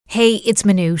Hey, it's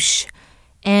Manoush.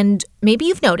 And maybe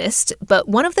you've noticed, but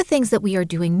one of the things that we are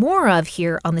doing more of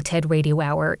here on the TED Radio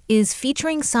Hour is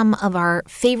featuring some of our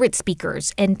favorite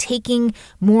speakers and taking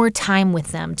more time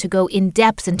with them to go in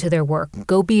depth into their work,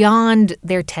 go beyond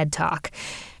their TED Talk.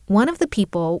 One of the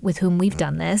people with whom we've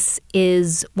done this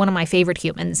is one of my favorite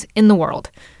humans in the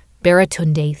world,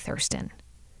 Baratunde Thurston.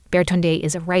 Baratunde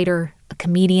is a writer, a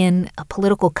comedian, a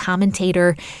political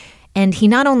commentator, and he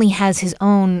not only has his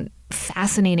own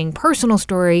fascinating personal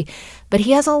story, but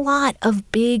he has a lot of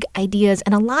big ideas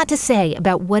and a lot to say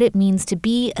about what it means to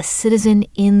be a citizen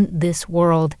in this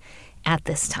world at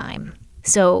this time.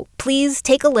 So please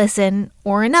take a listen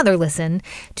or another listen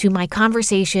to my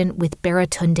conversation with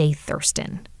Baratunde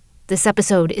Thurston. This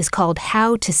episode is called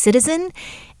How to Citizen,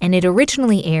 and it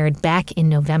originally aired back in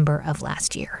November of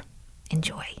last year.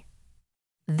 Enjoy.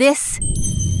 This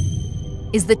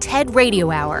is the TED Radio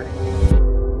Hour.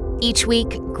 Each week,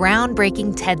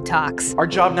 groundbreaking TED Talks. Our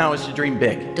job now is to dream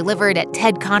big. Delivered at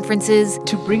TED conferences.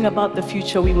 To bring about the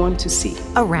future we want to see.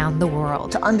 Around the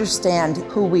world. To understand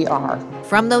who we are.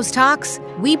 From those talks,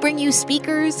 we bring you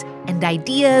speakers and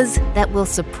ideas that will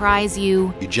surprise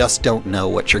you. You just don't know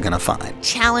what you're going to find.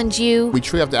 Challenge you. We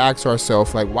truly have to ask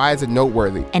ourselves, why is it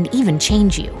noteworthy? And even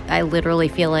change you. I literally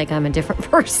feel like I'm a different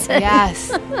person.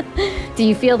 Yes. Do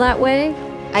you feel that way?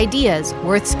 Ideas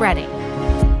worth spreading.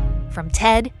 From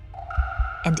TED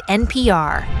and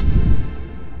NPR.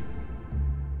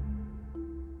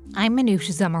 I'm Manoush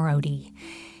Zomorodi,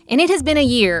 and it has been a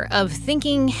year of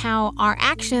thinking how our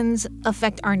actions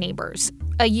affect our neighbors,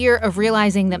 a year of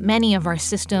realizing that many of our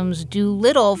systems do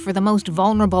little for the most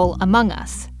vulnerable among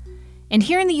us. And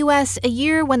here in the U.S., a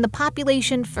year when the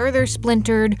population further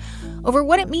splintered over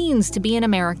what it means to be an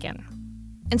American.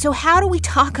 And so how do we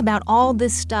talk about all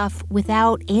this stuff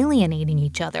without alienating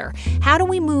each other? How do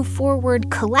we move forward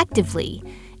collectively?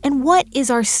 And what is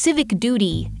our civic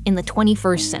duty in the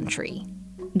 21st century?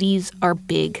 These are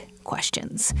big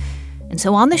questions. And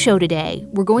so on the show today,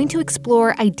 we're going to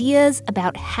explore ideas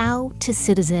about how to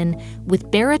citizen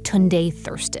with Baratunde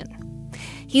Thurston.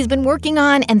 He's been working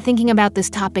on and thinking about this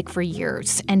topic for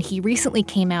years, and he recently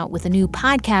came out with a new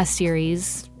podcast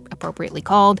series, appropriately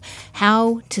called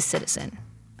How to Citizen.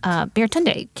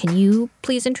 Baratunde, can you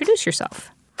please introduce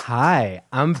yourself? Hi,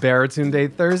 I'm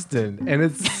Baratunde Thurston, and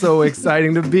it's so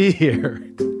exciting to be here.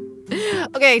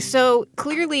 Okay, so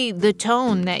clearly the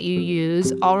tone that you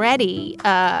use already,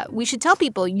 we should tell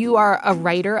people you are a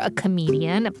writer, a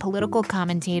comedian, a political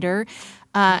commentator,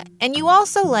 and you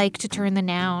also like to turn the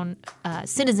noun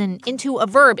citizen into a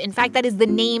verb. In fact, that is the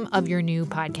name of your new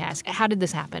podcast. How did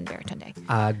this happen,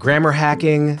 Baratunde? Grammar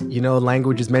hacking,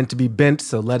 language is meant to be bent,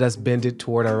 so let us bend it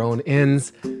toward our own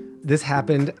ends. This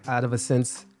happened out of a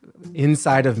sense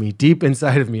inside of me, deep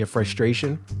inside of me, a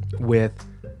frustration with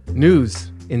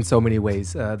news in so many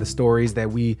ways. The stories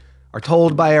that we are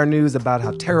told by our news about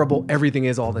how terrible everything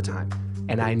is all the time.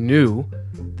 And I knew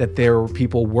that there were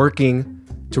people working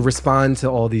to respond to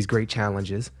all these great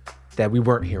challenges that we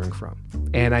weren't hearing from.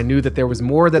 And I knew that there was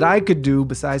more that I could do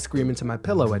besides scream into my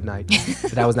pillow at night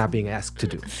that I was not being asked to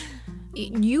do.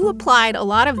 You applied a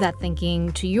lot of that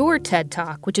thinking to your TED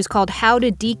Talk, which is called How to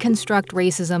Deconstruct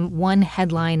Racism One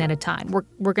Headline at a Time.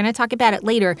 We're going to talk about it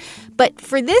later. But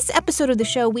for this episode of the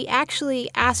show, we actually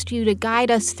asked you to guide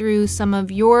us through some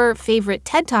of your favorite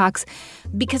TED Talks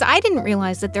because I didn't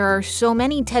realize that there are so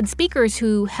many TED speakers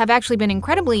who have actually been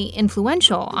incredibly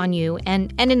influential on you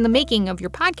and in the making of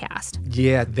your podcast.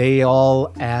 Yeah, they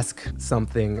all ask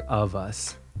something of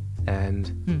us.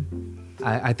 And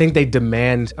I think they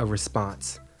demand a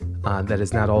response that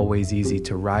is not always easy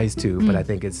to rise to, but I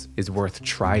think is worth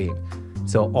trying.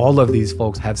 So all of these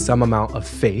folks have some amount of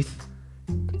faith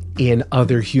in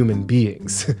other human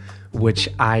beings, which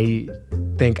I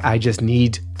think I just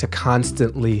need to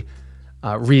constantly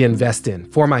reinvest in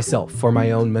for myself, for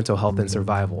my own mental health and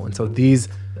survival. And so these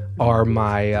are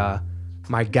my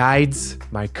guides,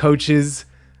 my coaches,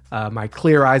 my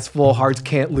clear eyes, full hearts,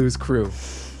 can't lose crew.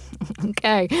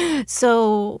 Okay,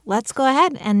 so let's go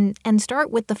ahead and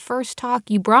start with the first talk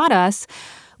you brought us,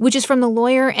 which is from the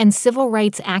lawyer and civil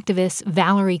rights activist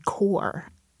Valerie Kaur.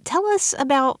 Tell us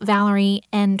about Valerie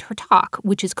and her talk,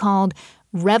 which is called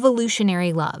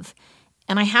Revolutionary Love.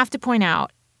 And I have to point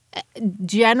out,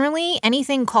 generally,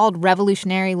 anything called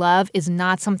revolutionary love is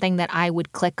not something that I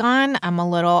would click on. I'm a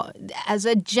little, as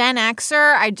a Gen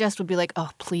Xer, I just would be like,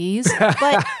 oh, please.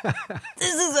 But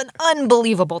this is an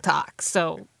unbelievable talk,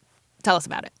 so tell us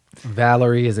about it.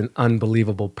 Valerie is an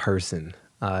unbelievable person.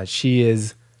 She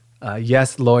is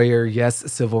Yes, lawyer.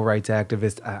 Yes, civil rights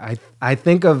activist. I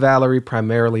think of Valerie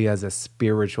primarily as a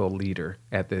spiritual leader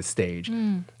at this stage.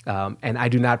 And I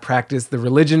do not practice the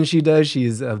religion she does. She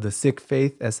is of the Sikh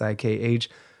faith, S-I-K-H,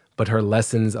 but her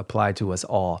lessons apply to us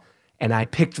all. And I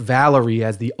picked Valerie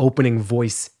as the opening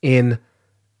voice in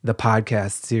the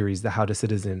podcast series, the How to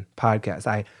Citizen podcast.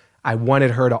 I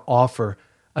wanted her to offer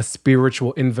a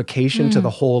spiritual invocation to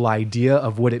the whole idea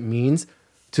of what it means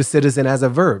to citizen as a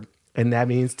verb. And that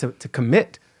means to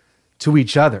commit to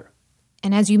each other.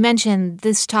 And as you mentioned,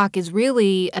 this talk is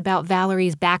really about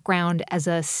Valerie's background as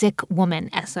a Sikh woman,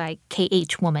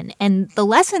 S-I-K-H woman, and the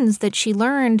lessons that she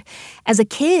learned as a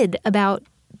kid about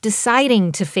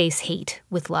deciding to face hate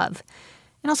with love.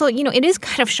 And also, it is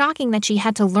kind of shocking that she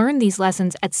had to learn these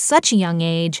lessons at such a young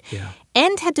age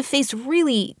and had to face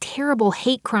really terrible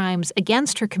hate crimes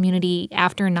against her community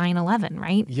after 9/11,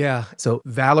 right? Yeah. So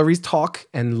Valerie's talk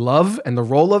and love and the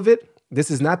role of it,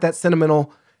 this is not that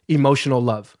sentimental, emotional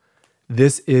love.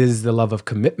 This is the love of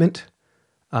commitment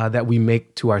that we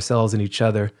make to ourselves and each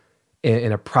other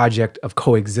in a project of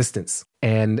coexistence.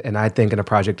 And I think in a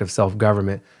project of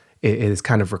self-government, it is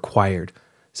kind of required.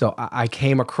 So I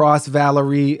came across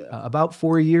Valerie about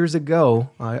 4 years ago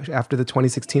after the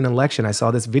 2016 election. I saw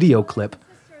this video clip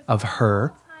of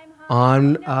her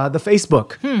on the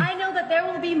Facebook. I know that there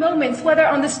will be moments, whether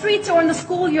on the streets or in the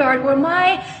schoolyard, where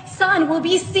my son will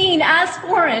be seen as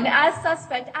foreign, as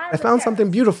suspect, as I found something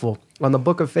beautiful on the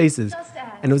Book of Faces,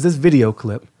 and it was this video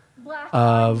clip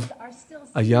of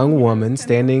a young woman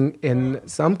standing in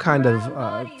some kind of,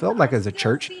 felt like it was a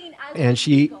church, and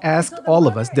she asked all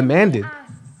of us, demanded,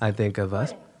 I think, of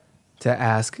us, to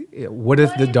ask, what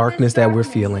if the darkness that we're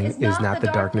feeling is not the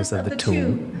darkness of the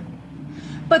tomb,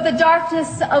 but the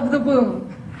darkness of the womb?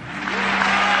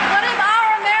 What if our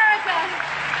America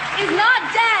is not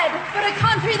dead, but a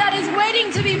country that is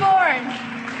waiting to be born?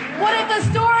 What if the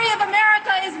story of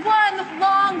America is one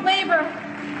long labor?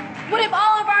 What if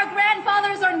all of our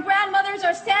grandfathers and grandmothers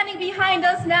are standing behind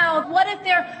us now? What if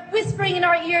they're whispering in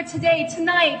our ear today,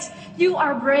 tonight, you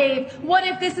are brave? What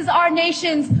if this is our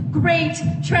nation's great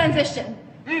transition?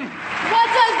 What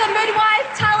does the midwife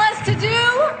tell us to do?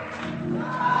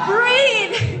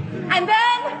 Breathe. And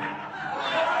then,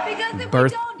 because if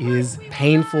birth is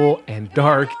painful and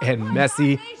dark and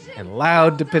messy and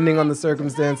loud, depending on the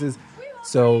circumstances.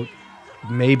 So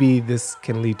maybe this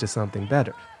can lead to something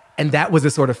better. And that was the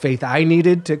sort of faith I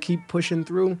needed to keep pushing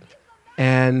through.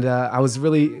 And I was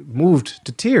really moved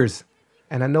to tears.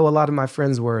 And I know a lot of my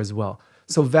friends were as well.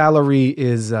 So Valerie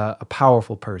is a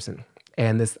powerful person.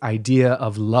 And this idea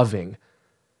of loving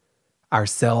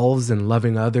ourselves and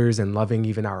loving others and loving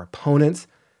even our opponents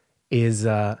is,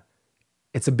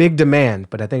 it's a big demand,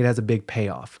 but I think it has a big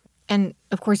payoff. And,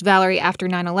 of course, Valerie, after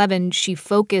 9/11, she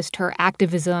focused her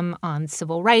activism on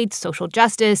civil rights, social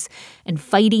justice, and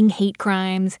fighting hate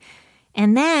crimes.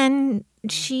 And then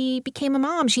she became a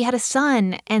mom. She had a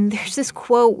son. And there's this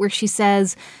quote where she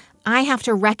says, "I have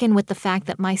to reckon with the fact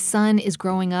that my son is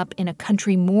growing up in a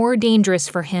country more dangerous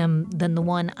for him than the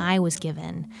one I was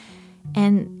given."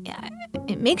 And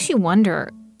it makes you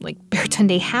wonder, like,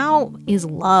 Baratunde, how is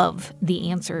love the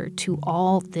answer to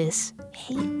all this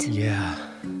hate? Yeah.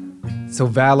 So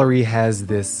Valerie has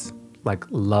this, like,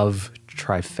 love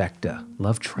trifecta.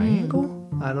 Love triangle?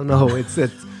 I don't know. It's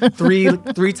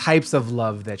three types of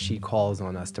love that she calls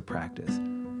on us to practice.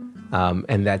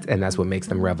 And that's what makes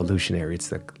them revolutionary. It's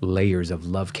the layers of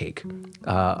love cake.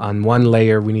 On one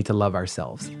layer, we need to love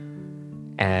ourselves.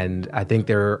 And I think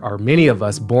there are many of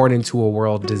us born into a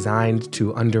world designed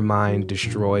to undermine,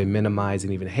 destroy, minimize,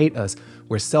 and even hate us,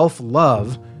 where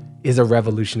self-love is a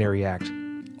revolutionary act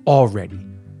already.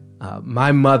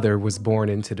 My mother was born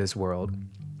into this world,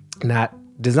 not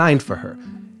designed for her,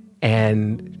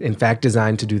 and in fact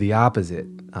designed to do the opposite,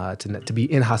 to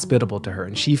be inhospitable to her.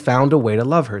 And she found a way to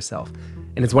love herself.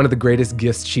 And it's one of the greatest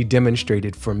gifts she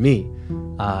demonstrated for me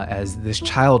as this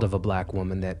child of a Black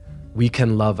woman, that we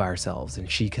can love ourselves and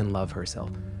she can love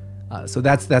herself. So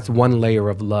that's one layer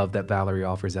of love that Valerie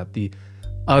offers up. The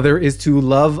other is to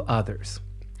love others.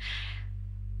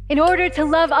 In order to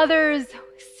love others,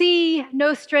 see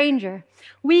no stranger.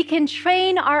 We can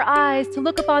train our eyes to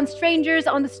look upon strangers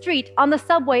on the street, on the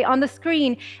subway, on the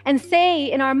screen, and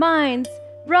say in our minds,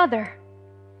 brother,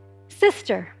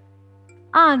 sister,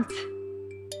 aunt,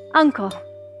 uncle.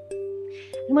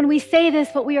 And when we say this,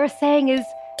 what we are saying is,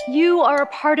 you are a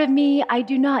part of me I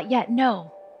do not yet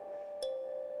know.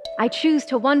 I choose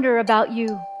to wonder about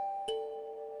you.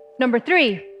 Number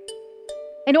 3,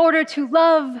 in order to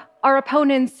love our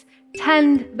opponents,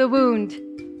 tend the wound.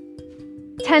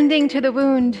 Tending to the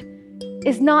wound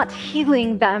is not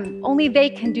healing them. Only they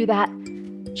can do that.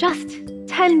 just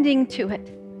tending to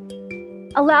it,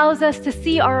 allows us to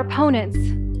see our opponents,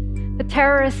 the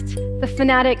terrorist, the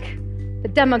fanatic, the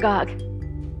demagogue.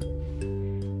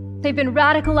 They've been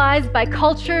radicalized by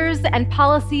cultures and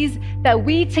policies that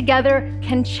we together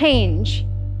can change.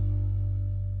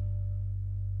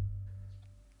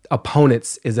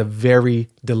 Opponents is a very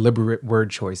deliberate word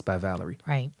choice by Valerie.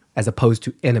 Right. As opposed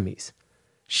to enemies.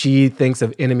 She thinks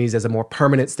of enemies as a more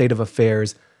permanent state of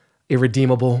affairs,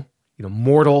 irredeemable,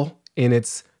 mortal in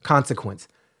its consequence.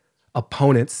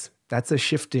 Opponents, that's a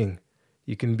shifting.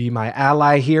 You can be my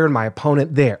ally here and my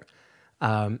opponent there.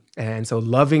 And so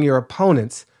loving your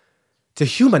opponents to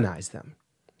humanize them.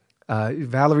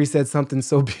 Valerie said something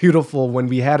so beautiful when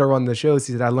we had her on the show.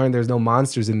 She said, I learned there's no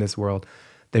monsters in this world.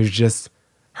 There's just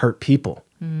hurt people.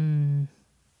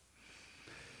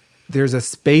 There's a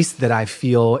space that I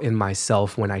feel in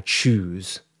myself when I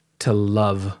choose to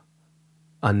love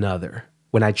another,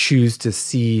 when I choose to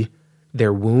see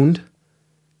their wound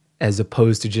as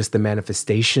opposed to just the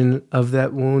manifestation of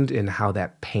that wound and how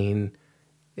that pain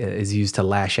is used to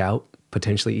lash out,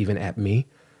 potentially even at me.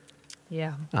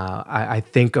 Yeah. I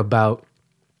think about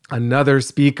another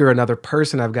speaker, another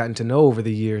person I've gotten to know over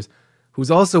the years who's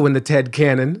also in the TED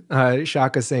canon,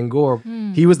 Shaka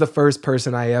Senghor. He was the first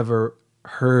person I ever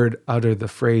heard utter the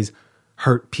phrase,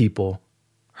 hurt people,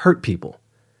 hurt people.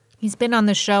 He's been on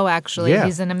the show, actually. Yeah.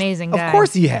 He's an amazing guy. Of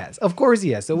course he has.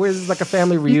 So this is like a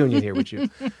family reunion here with you.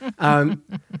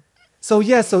 So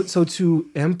to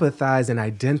empathize and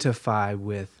identify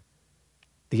with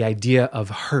the idea of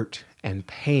hurt and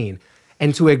pain,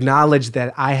 and to acknowledge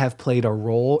that I have played a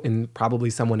role in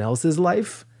probably someone else's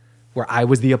life where I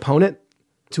was the opponent,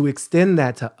 to extend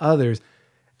that to others,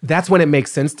 that's when it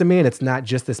makes sense to me, and it's not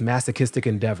just this masochistic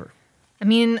endeavor. I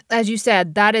mean, as you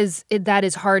said, that is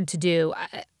hard to do.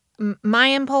 My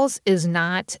impulse is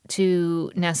not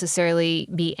to necessarily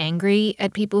be angry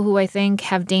at people who I think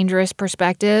have dangerous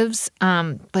perspectives,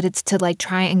 but it's to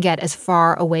try and get as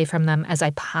far away from them as I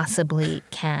possibly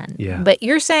can. Yeah. But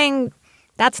you're saying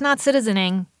that's not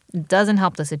citizening. It doesn't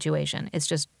help the situation. It's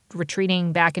just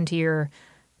retreating back into your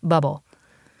bubble.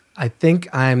 I think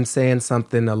I'm saying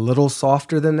something a little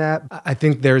softer than that. I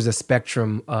think there's a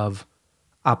spectrum of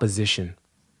opposition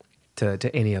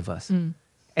to any of us. And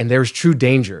there's true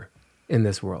danger in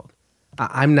this world.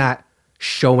 I'm not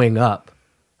showing up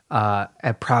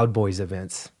at Proud Boys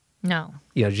events. No.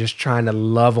 Just trying to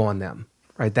love on them,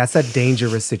 right? That's a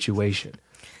dangerous situation.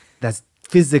 That's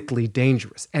physically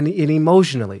dangerous and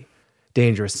emotionally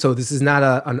dangerous. So this is not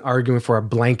an argument for a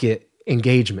blanket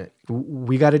engagement.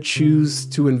 We got to choose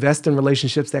to invest in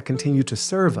relationships that continue to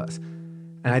serve us.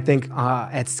 And I think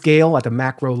at scale, at the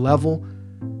macro level,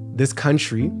 this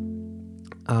country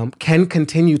can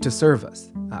continue to serve us.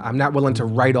 I'm not willing to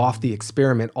write off the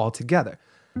experiment altogether.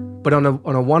 But on a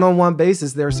one-on-one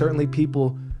basis, there are certainly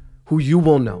people who you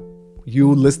will know.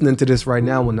 You listening to this right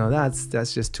now will know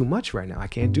that's just too much right now. I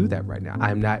can't do that right now.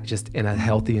 I'm not just in a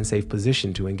healthy and safe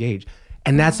position to engage.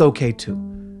 And that's okay too.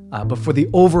 But for the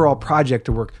overall project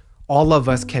to work, all of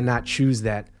us cannot choose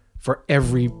that for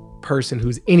every person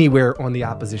who's anywhere on the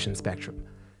opposition spectrum.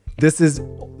 This is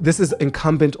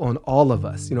incumbent on all of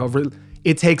us.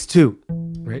 It takes two,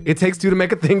 right? It takes two to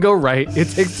make a thing go right. It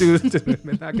takes two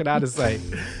to knock it out of sight.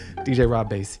 DJ Rob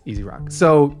Bass, Easy Rock.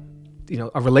 So,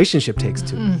 a relationship takes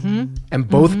two. And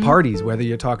both parties, whether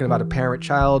you're talking about a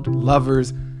parent-child,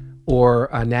 lovers, or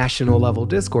a national level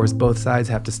discourse, both sides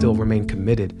have to still remain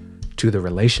committed to the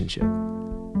relationship.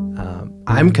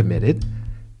 I'm committed,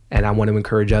 and I want to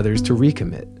encourage others to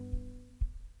recommit.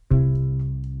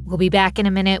 We'll be back in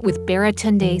a minute with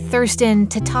Baratunde Thurston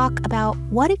to talk about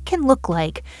what it can look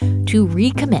like to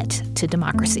recommit to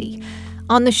democracy.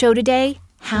 On the show today,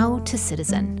 How to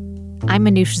Citizen. I'm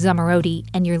Manoush Zomorodi,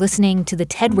 and you're listening to the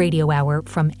TED Radio Hour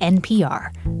from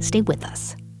NPR. Stay with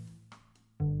us.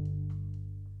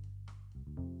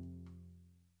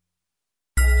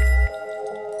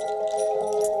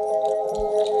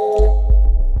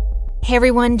 Hey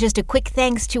everyone, just a quick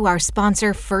thanks to our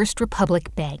sponsor, First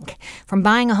Republic Bank. From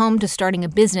buying a home to starting a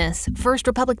business, First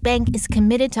Republic Bank is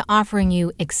committed to offering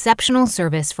you exceptional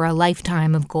service for a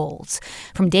lifetime of goals.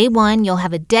 From day one, you'll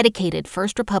have a dedicated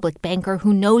First Republic banker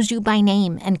who knows you by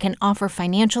name and can offer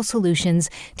financial solutions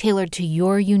tailored to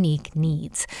your unique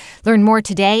needs. Learn more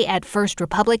today at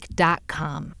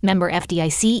firstrepublic.com. Member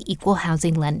FDIC, Equal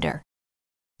Housing Lender.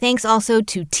 Thanks also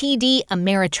to TD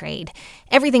Ameritrade.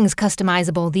 Everything's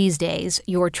customizable these days.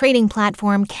 Your trading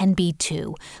platform can be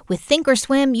too. With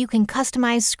Thinkorswim, you can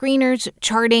customize screeners,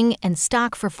 charting, and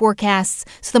stock for forecasts,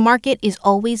 so the market is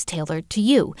always tailored to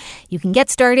you. You can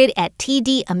get started at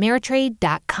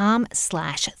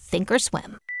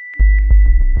tdameritrade.com/Thinkorswim.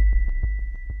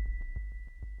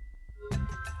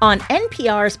 On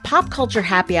NPR's Pop Culture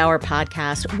Happy Hour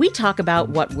podcast, we talk about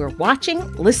what we're watching,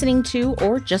 listening to,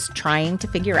 or just trying to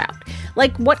figure out.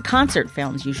 Like what concert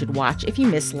films you should watch if you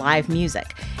miss live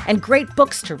music, and great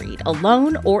books to read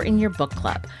alone or in your book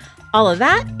club. All of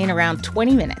that in around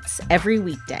 20 minutes every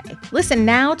weekday. Listen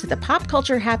now to the Pop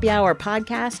Culture Happy Hour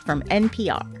podcast from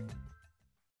NPR.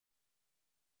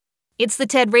 It's the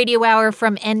TED Radio Hour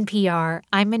from NPR.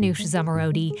 I'm Manoush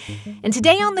Zomorodi. And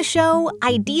today on the show,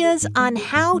 ideas on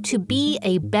how to be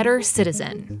a better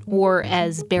citizen. Or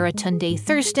as Baratunde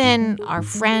Thurston, our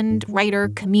friend, writer,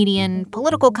 comedian,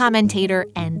 political commentator,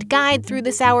 and guide through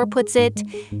this hour puts it,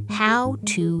 how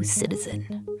to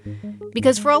citizen.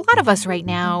 Because for a lot of us right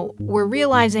now, we're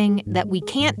realizing that we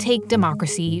can't take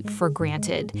democracy for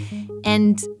granted.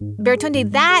 And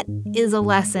Baratunde, that is a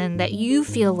lesson that you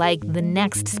feel like the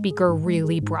next speaker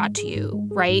really brought to you,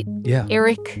 right? Yeah.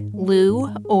 Eric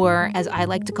Liu, or as I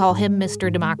like to call him,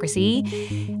 Mr. Democracy.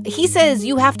 He says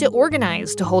you have to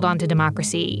organize to hold on to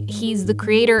democracy. He's the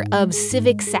creator of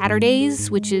Civic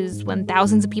Saturdays, which is when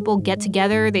thousands of people get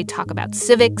together. They talk about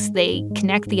civics. They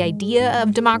connect the idea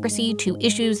of democracy to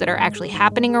issues that are actually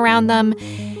happening around them.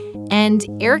 And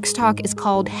Eric's talk is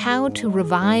called How to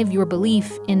Revive Your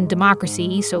Belief in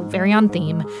Democracy, so very on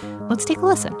theme. Let's take a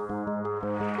listen.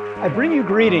 I bring you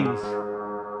greetings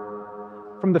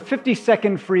from the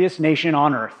 52nd freest nation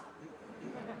on earth.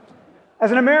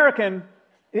 As an American,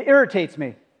 it irritates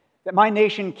me that my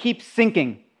nation keeps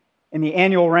sinking in the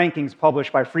annual rankings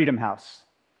published by Freedom House.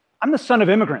 I'm the son of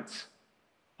immigrants.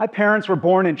 My parents were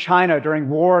born in China during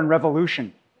war and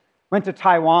revolution, went to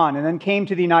Taiwan, and then came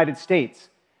to the United States,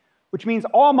 which means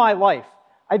all my life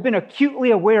I've been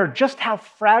acutely aware just how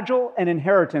fragile an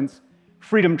inheritance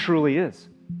freedom truly is.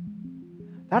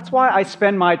 That's why I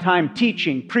spend my time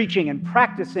teaching, preaching, and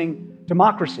practicing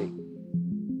democracy.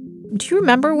 Do you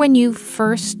remember when you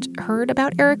first heard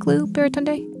about Eric Liu,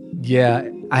 Baratunde? Yeah,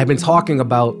 I have been talking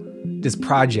about this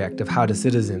project of How to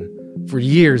Citizen for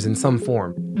years in some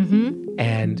form. Mm-hmm.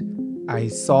 And I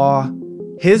saw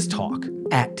his talk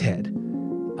at TED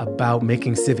about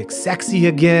making civics sexy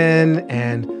again,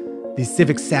 and these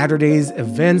Civic Saturdays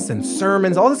events and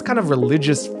sermons, all this kind of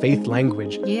religious faith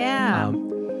language. Yeah.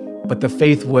 But the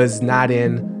faith was not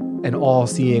in an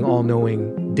all-seeing,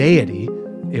 all-knowing deity.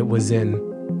 It was in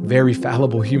very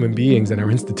fallible human beings in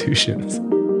our institutions.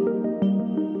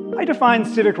 I define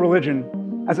civic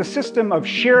religion as a system of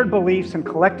shared beliefs and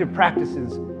collective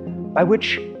practices by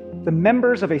which the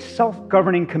members of a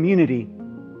self-governing community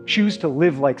choose to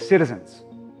live like citizens.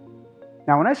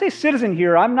 Now, when I say citizen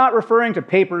here, I'm not referring to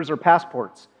papers or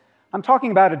passports. I'm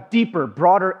talking about a deeper,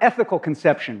 broader ethical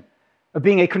conception of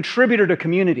being a contributor to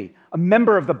community, a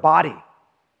member of the body.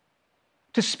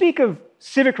 To speak of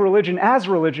civic religion as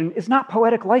religion is not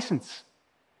poetic license.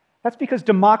 That's because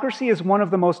democracy is one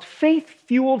of the most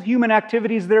faith-fueled human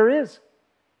activities there is.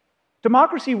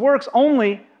 Democracy works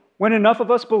only when enough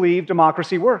of us believe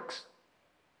democracy works.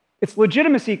 Its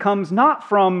legitimacy comes not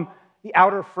from the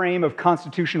outer frame of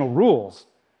constitutional rules,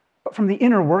 but from the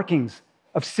inner workings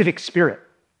of civic spirit.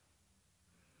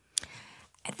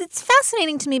 It's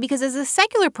fascinating to me because as a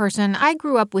secular person, I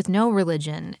grew up with no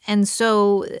religion. And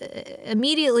so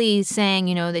immediately saying,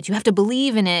 that you have to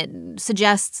believe in it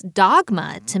suggests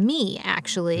dogma to me,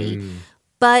 actually.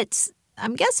 But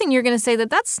I'm guessing you're going to say that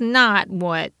that's not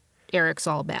what Eric's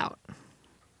all about.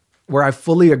 Where I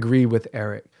fully agree with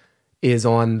Eric is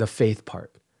on the faith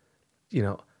part.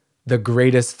 The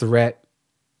greatest threat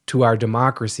to our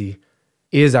democracy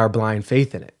is our blind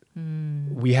faith in it.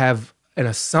 We have an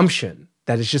assumption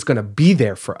that it's just going to be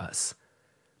there for us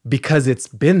because it's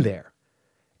been there.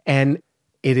 And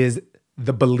it is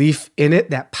the belief in it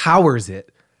that powers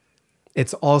it.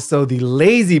 It's also the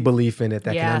lazy belief in it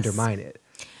that can undermine it.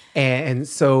 And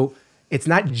so it's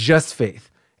not just faith.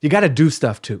 You got to do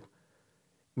stuff too.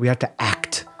 We have to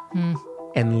act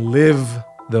and live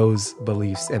those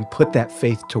beliefs and put that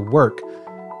faith to work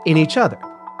in each other.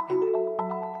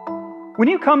 When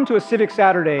you come to a Civic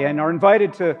Saturday and are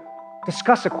invited to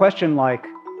discuss a question like,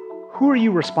 who are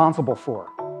you responsible for?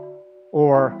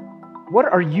 Or what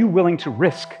are you willing to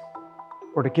risk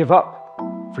or to give up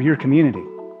for your community?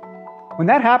 When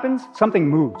that happens, something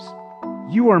moves.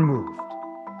 You are moved.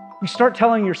 You start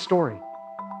telling your story.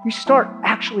 You start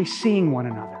actually seeing one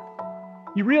another.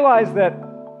 You realize that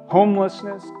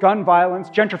homelessness, gun violence,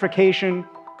 gentrification,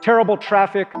 terrible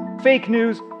traffic, fake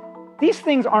news, these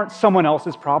things aren't someone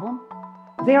else's problem.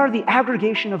 They are the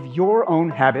aggregation of your own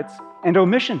habits and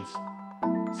omissions.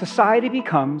 Society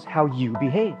becomes how you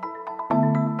behave.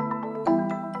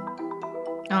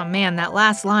 Oh man, that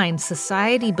last line,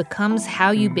 society becomes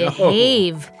how you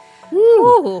behave.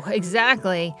 Ooh,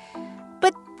 exactly.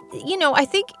 But I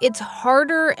think it's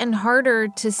harder and harder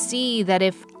to see that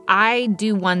if I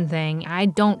do one thing, I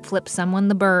don't flip someone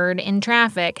the bird in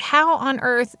traffic, how on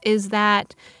earth is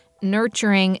that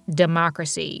nurturing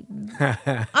democracy?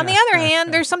 On the other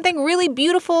hand, there's something really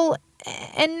beautiful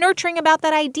and nurturing about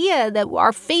that idea that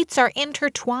our fates are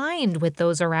intertwined with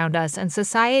those around us, and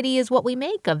society is what we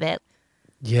make of it.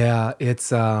 Yeah,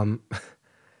 it's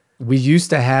we used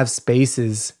to have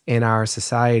spaces in our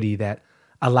society that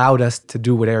allowed us to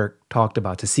do what Eric talked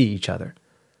about, to see each other.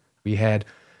 We had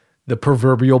the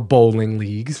proverbial bowling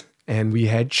leagues, and we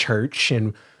had church,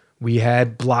 and we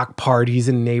had block parties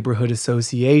and neighborhood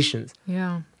associations.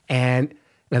 Yeah. And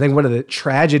I think one of the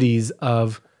tragedies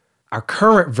of our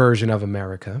current version of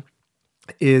America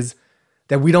is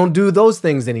that we don't do those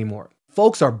things anymore.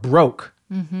 Folks are broke.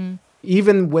 Mm-hmm.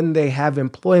 Even when they have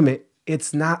employment,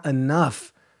 it's not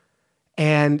enough.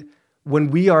 And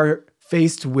when we are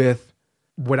faced with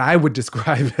what I would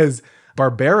describe as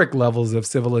barbaric levels of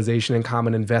civilization and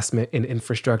common investment in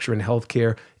infrastructure and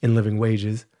healthcare and living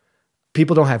wages,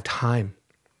 people don't have time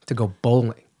to go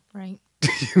bowling. Right.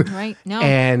 Right. No.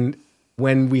 And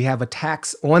when we have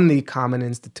attacks on the common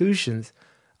institutions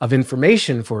of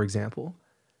information, for example,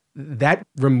 that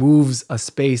removes a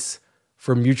space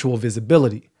for mutual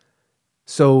visibility.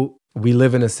 So we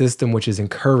live in a system which has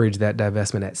encouraged that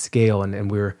divestment at scale, and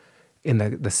we're in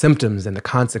the symptoms and the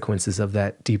consequences of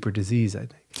that deeper disease, I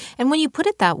think. And when you put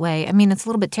it that way, I mean, it's a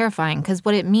little bit terrifying, because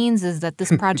what it means is that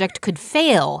this project could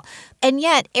fail. And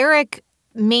yet, Eric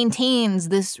maintains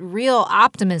this real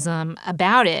optimism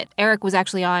about it. Eric was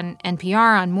actually on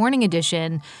NPR on Morning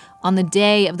Edition on the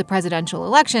day of the presidential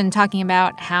election talking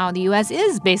about how the U.S.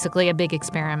 is basically a big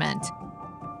experiment.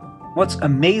 What's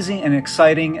amazing and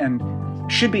exciting and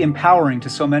should be empowering to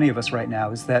so many of us right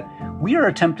now is that we are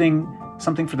attempting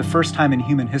something for the first time in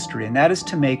human history, and that is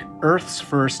to make Earth's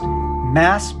first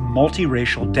mass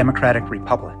multiracial democratic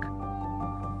republic.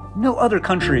 No other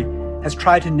country has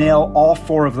tried to nail all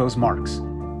four of those marks.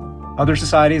 Other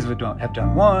societies have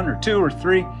done one or two or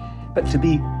three, but to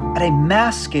be at a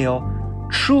mass scale,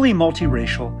 truly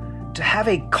multiracial, to have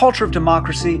a culture of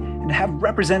democracy and to have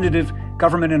representative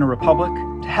government in a republic,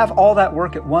 to have all that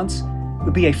work at once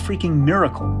would be a freaking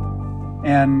miracle.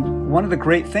 And one of the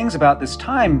great things about this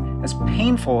time, as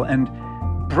painful and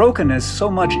broken as so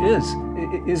much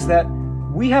is that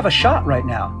we have a shot right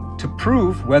now to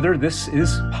prove whether this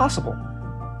is possible.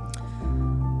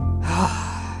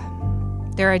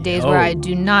 There are days where I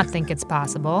do not think it's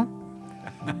possible.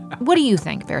 What do you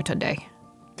think, Baratunde?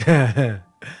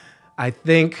 I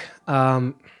think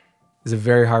it's a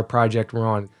very hard project we're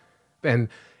on. And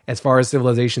as far as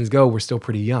civilizations go, we're still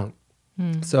pretty young.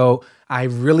 So I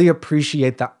really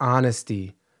appreciate the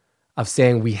honesty of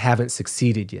saying we haven't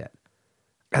succeeded yet.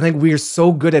 I think we are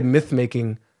so good at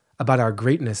myth-making about our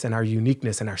greatness and our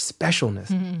uniqueness and our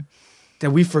specialness that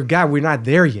we forgot we're not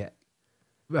there yet.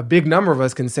 A big number of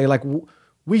us can say, like,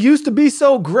 we used to be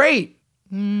so great.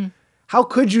 How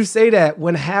could you say that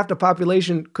when half the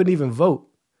population couldn't even vote?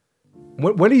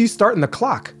 When are you starting the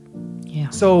clock? Yeah.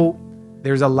 So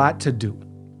there's a lot to do.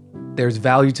 There's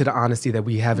value to the honesty that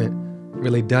we haven't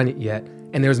really done it yet.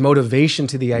 And there's motivation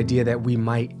to the idea that we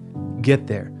might get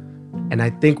there. And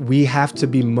I think we have to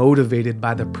be motivated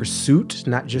by the pursuit,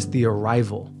 not just the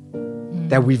arrival.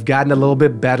 That we've gotten a little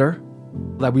bit better,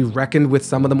 that we reckoned with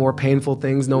some of the more painful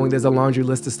things, knowing there's a laundry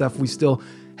list of stuff we still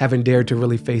haven't dared to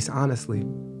really face honestly.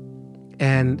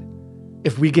 And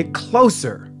if we get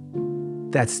closer,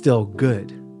 that's still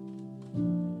good.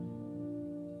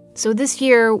 So this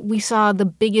year, we saw the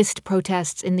biggest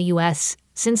protests in the U.S.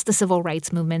 since the civil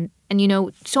rights movement. And,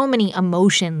 so many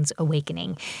emotions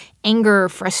awakening. Anger,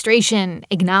 frustration,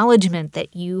 acknowledgement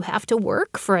that you have to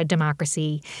work for a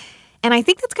democracy. And I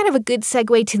think that's kind of a good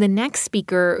segue to the next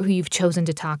speaker who you've chosen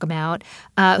to talk about,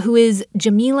 who is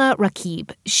Jamila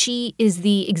Rakib. She is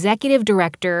the executive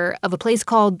director of a place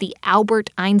called the Albert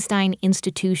Einstein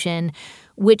Institution,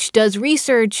 which does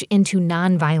research into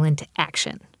nonviolent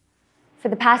action. For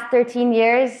the past 13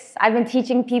 years, I've been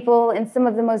teaching people in some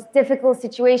of the most difficult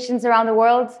situations around the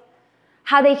world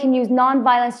how they can use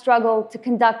nonviolent struggle to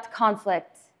conduct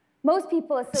conflict. Most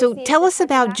people associate. So tell us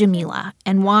about Jamila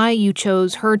and why you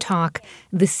chose her talk,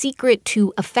 The Secret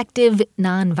to Effective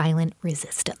Nonviolent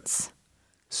Resistance.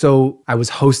 So I was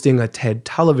hosting a TED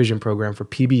television program for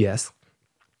PBS,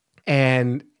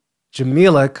 and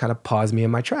Jamila kind of paused me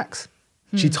in my tracks.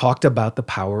 She talked about the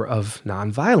power of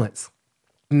nonviolence,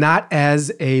 not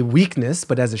as a weakness,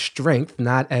 but as a strength,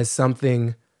 not as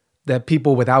something that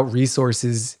people without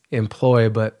resources employ,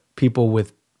 but people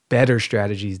with better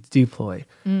strategies deploy.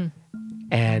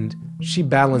 And she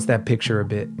balanced that picture a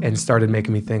bit and started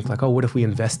making me think like, oh, what if we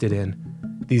invested in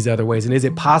these other ways? And is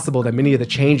it possible that many of the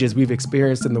changes we've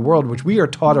experienced in the world, which we are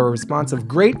taught are a response of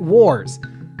great wars,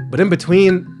 but in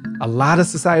between, a lot of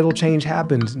societal change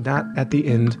happened not at the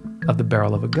end of the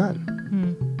barrel of a gun.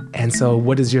 And so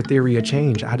what is your theory of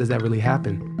change? How does that really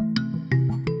happen?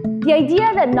 The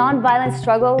idea that nonviolent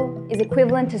struggle is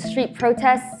equivalent to street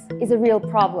protests is a real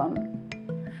problem.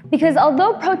 Because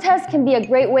although protests can be a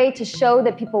great way to show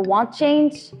that people want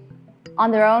change,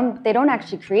 on their own, they don't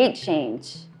actually create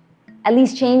change, at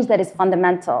least change that is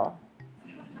fundamental.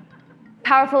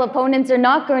 Powerful opponents are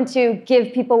not going to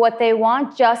give people what they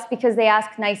want just because they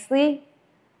ask nicely,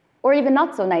 or even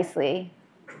not so nicely.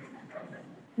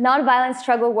 Nonviolent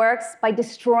struggle works by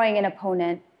destroying an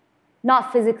opponent,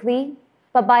 not physically,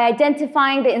 but by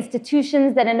identifying the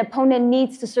institutions that an opponent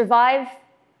needs to survive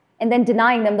and then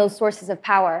denying them those sources of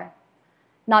power.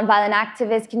 Nonviolent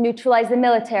activists can neutralize the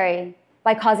military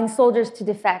by causing soldiers to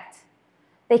defect.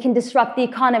 They can disrupt the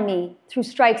economy through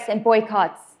strikes and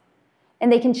boycotts.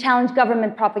 And they can challenge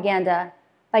government propaganda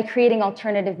by creating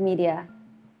alternative media.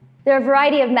 There are a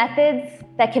variety of methods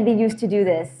that can be used to do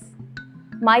this.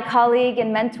 My colleague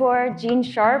and mentor, Gene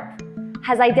Sharp,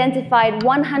 has identified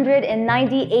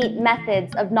 198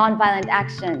 methods of nonviolent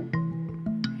action.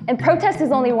 And protest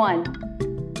is only one.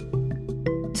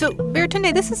 So,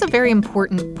 Baratunde, this is a very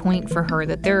important point for her,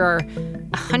 that there are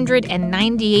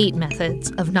 198 methods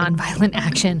of nonviolent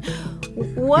action.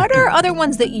 What are other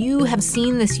ones that you have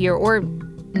seen this year, or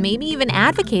maybe even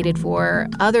advocated for,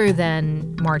 other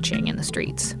than marching in the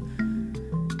streets?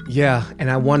 Yeah,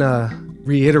 and I want to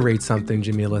reiterate something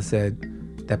Jamila said,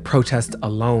 that protests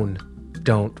alone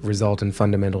don't result in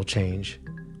fundamental change.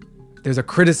 There's a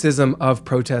criticism of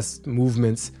protest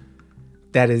movements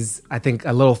that is, I think,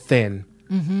 a little thin,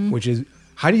 which is,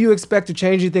 how do you expect to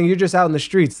change anything? You're just out in the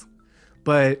streets.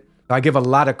 But I give a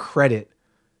lot of credit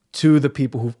to the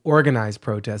people who've organized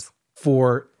protests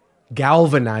for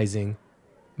galvanizing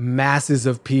masses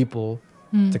of people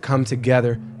to come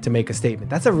together to make a statement.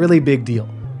 That's a really big deal.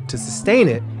 To sustain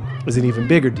it is an even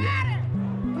bigger deal.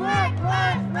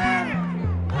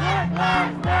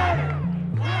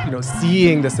 You know,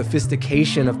 seeing the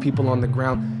sophistication of people on the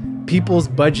ground, people's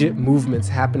budget movements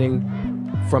happening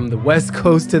from the West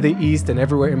Coast to the East and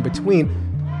everywhere in between,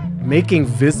 making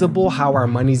visible how our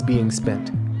money's being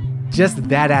spent. Just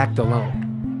that act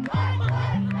alone.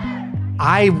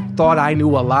 I thought I knew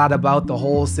a lot about the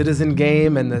whole citizen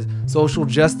game and the social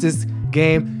justice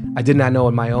game. I did not know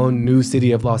in my own new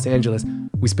city of Los Angeles,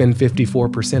 we spend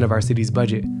 54% of our city's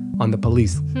budget on the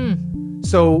police.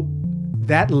 So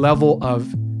that level of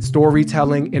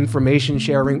storytelling, information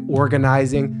sharing,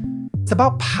 organizing, it's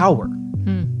about power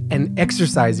and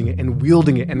exercising it and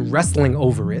wielding it and wrestling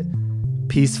over it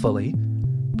peacefully,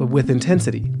 but with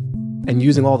intensity and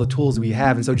using all the tools we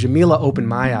have. And so Jamila opened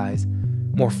my eyes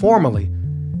more formally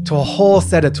to a whole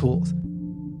set of tools.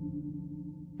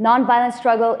 Nonviolent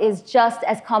struggle is just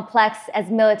as complex as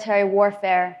military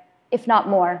warfare, if not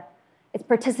more. Its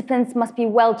participants must be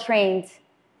well-trained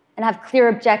and have clear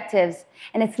objectives,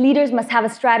 and its leaders must have a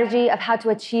strategy of how to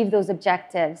achieve those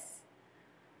objectives.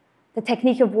 The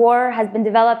technique of war has been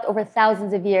developed over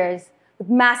thousands of years with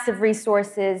massive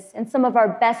resources and some of our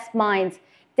best minds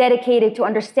dedicated to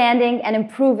understanding and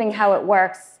improving how it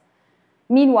works.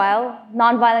 Meanwhile,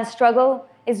 nonviolent struggle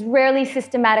is rarely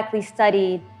systematically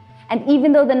studied, and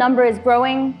even though the number is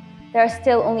growing, there are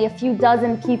still only a few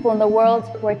dozen people in the world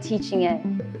who are teaching it.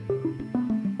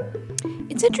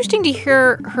 It's interesting to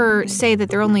hear her say that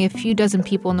there are only a few dozen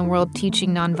people in the world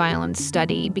teaching nonviolence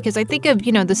study, because I think of,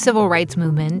 the civil rights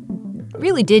movement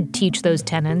really did teach those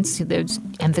tenets. There's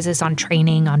emphasis on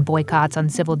training, on boycotts, on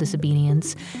civil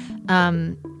disobedience.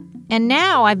 And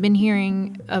now I've been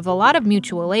hearing of a lot of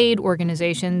mutual aid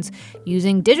organizations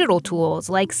using digital tools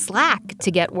like Slack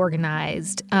to get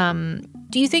organized.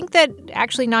 Do you think that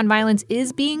actually nonviolence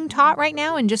is being taught right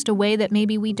now in just a way that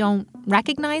maybe we don't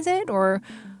recognize it? Or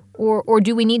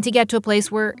do we need to get to a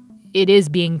place where it is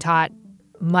being taught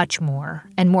much more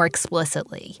and more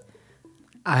explicitly?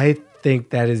 I think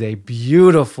that is a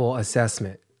beautiful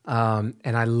assessment. And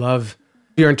I love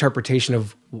your interpretation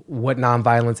of what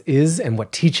nonviolence is and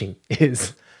what teaching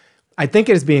is. I think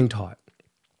it is being taught.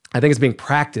 I think it's being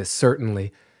practiced,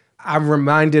 certainly. I'm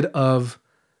reminded of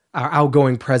our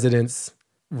outgoing president's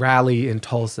rally in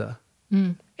Tulsa.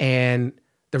 And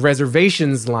the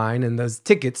reservations line and those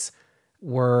tickets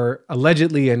were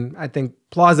allegedly and I think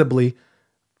plausibly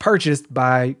purchased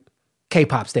by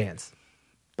K-pop stans,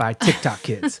 by TikTok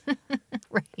kids.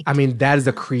 Right. I mean, that is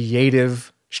a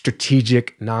creative,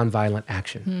 strategic, nonviolent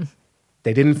action.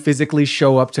 They didn't physically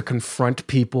show up to confront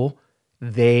people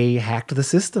they hacked the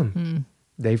system.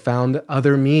 They found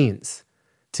other means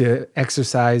to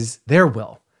exercise their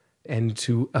will and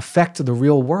to affect the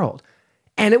real world.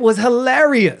 And it was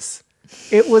hilarious.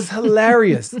 It was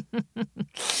hilarious.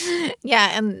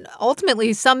 Yeah, and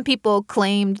ultimately some people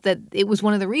claimed that it was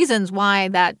one of the reasons why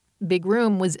that big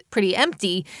room was pretty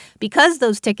empty, because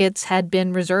those tickets had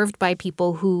been reserved by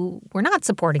people who were not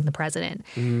supporting the president.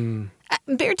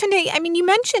 Baratunde, I mean, you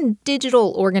mentioned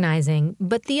digital organizing,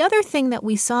 but the other thing that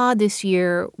we saw this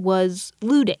year was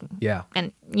looting. Yeah.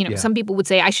 And, some people would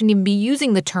say I shouldn't even be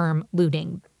using the term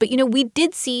looting. But, we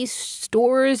did see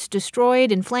stores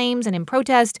destroyed in flames and in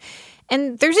protest.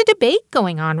 And there's a debate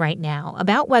going on right now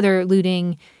about whether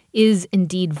looting is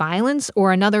indeed violence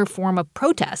or another form of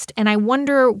protest. And I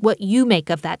wonder what you make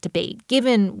of that debate,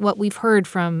 given what we've heard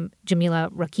from Jamila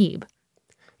Raqib.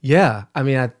 Yeah, I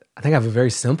mean, I think I have a very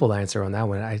simple answer on that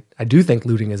one. I do think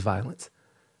looting is violence.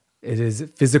 It is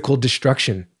physical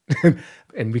destruction,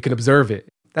 and we can observe it.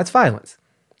 That's violence.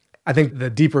 I think the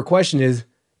deeper question is,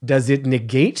 does it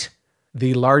negate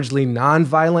the largely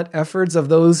nonviolent efforts of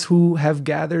those who have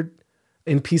gathered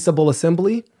in peaceable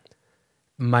assembly?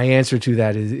 My answer to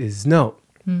that is no.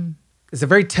 It's a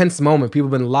very tense moment. People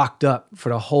have been locked up for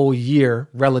the whole year,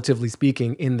 relatively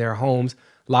speaking, in their homes,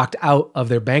 locked out of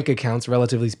their bank accounts,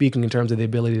 relatively speaking, in terms of the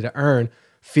ability to earn,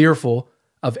 fearful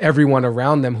of everyone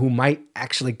around them who might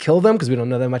actually kill them because we don't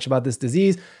know that much about this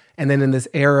disease. And then in this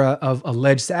era of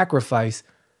alleged sacrifice,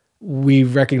 we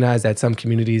recognize that some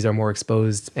communities are more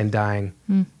exposed and dying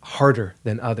harder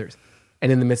than others.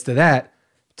 And in the midst of that,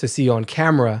 to see on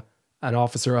camera an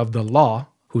officer of the law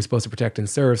who's supposed to protect and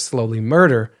serve slowly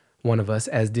murder one of us,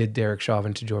 as did Derek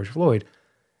Chauvin to George Floyd,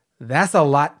 that's a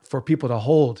lot for people to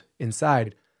hold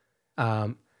inside.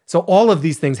 So all of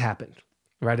these things happened,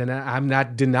 right? And I'm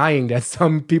not denying that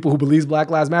some people who believe Black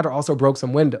Lives Matter also broke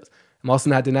some windows. I'm also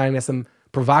not denying that some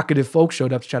provocative folks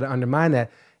showed up to try to undermine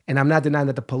that. And I'm not denying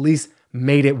that the police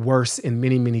made it worse in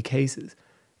many, many cases.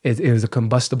 It was a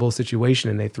combustible situation,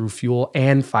 and they threw fuel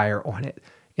and fire on it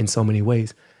in so many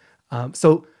ways.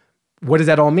 So what does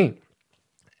that all mean?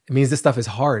 It means this stuff is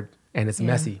hard and it's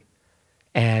messy.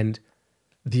 And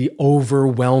the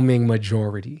overwhelming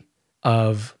majority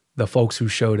of the folks who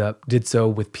showed up did so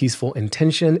with peaceful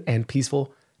intention and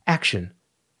peaceful action.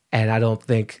 And I don't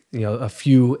think, a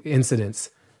few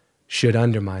incidents should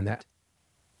undermine that.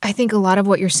 I think a lot of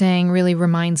what you're saying really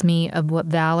reminds me of what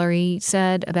Valerie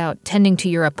said about tending to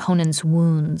your opponent's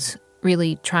wounds,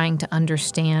 really trying to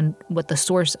understand what the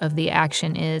source of the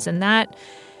action is. And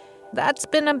that's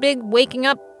been a big waking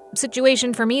up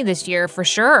situation for me this year, for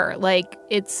sure.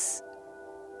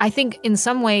 I think in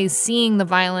some ways seeing the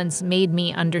violence made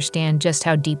me understand just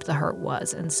how deep the hurt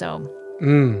was. And so...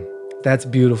 that's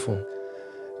beautiful.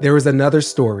 There was another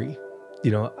story,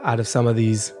 out of some of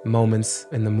these moments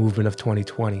in the movement of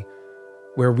 2020,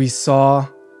 where we saw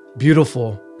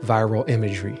beautiful viral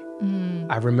imagery.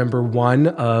 I remember one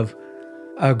of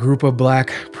a group of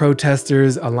Black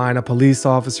protesters, a line of police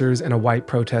officers, and a white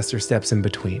protester steps in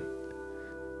between.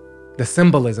 The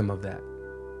symbolism of that,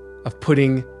 of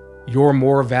putting your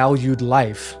more valued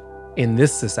life in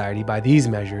this society by these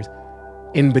measures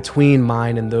in between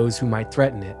mine and those who might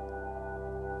threaten it,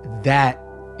 that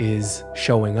is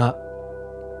showing up.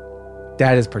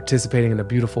 That is participating in a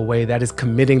beautiful way. That is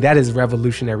committing. That is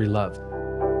revolutionary love.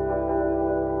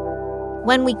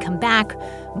 When we come back,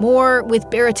 more with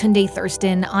Baratunde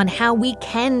Thurston on how we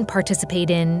can participate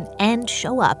in and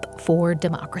show up for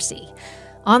democracy.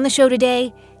 On the show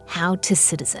today, How to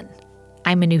Citizen.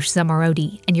 I'm Manoush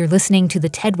Zomorodi, and you're listening to the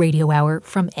TED Radio Hour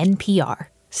from NPR.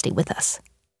 Stay with us.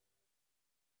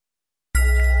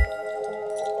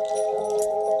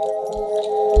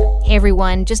 Hey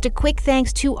everyone, just a quick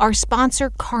thanks to our sponsor,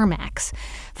 CarMax.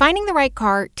 Finding the right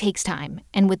car takes time,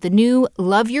 and with the new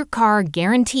Love Your Car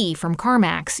guarantee from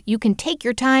CarMax, you can take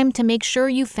your time to make sure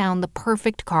you found the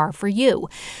perfect car for you.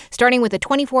 Starting with a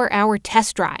 24-hour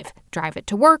test drive. Drive it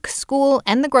to work, school,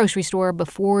 and the grocery store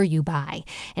before you buy.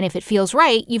 And if it feels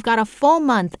right, you've got a full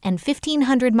month and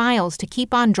 1,500 miles to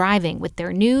keep on driving with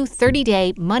their new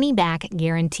 30-day money-back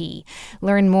guarantee.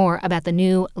 Learn more about the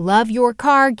new Love Your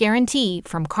Car guarantee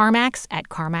from CarMax at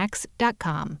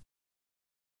CarMax.com.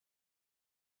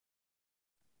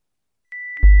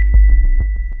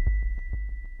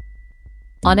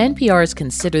 On NPR's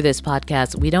Consider This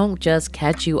podcast, we don't just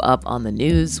catch you up on the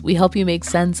news, we help you make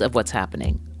sense of what's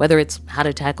happening. Whether it's how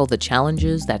to tackle the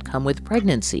challenges that come with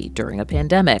pregnancy during a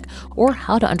pandemic, or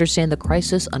how to understand the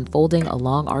crisis unfolding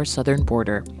along our southern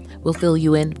border. We'll fill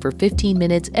you in for 15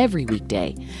 minutes every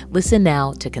weekday. Listen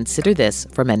now to Consider This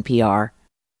from NPR.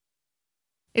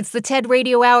 It's the TED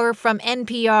Radio Hour from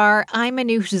NPR. I'm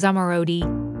Manoush Zomorodi.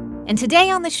 And today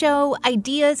on the show,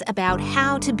 ideas about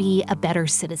how to be a better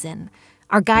citizen.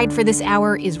 Our guide for this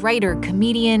hour is writer,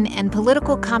 comedian, and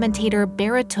political commentator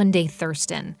Baratunde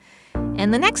Thurston.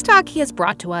 And the next talk he has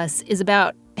brought to us is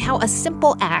about how a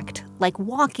simple act, like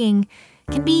walking,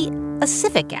 can be a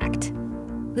civic act.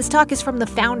 This talk is from the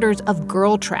founders of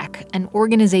Girl Trek, an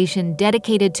organization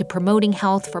dedicated to promoting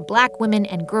health for Black women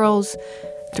and girls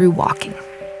through walking.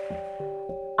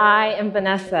 I am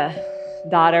Vanessa,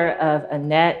 daughter of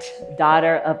Annette,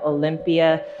 daughter of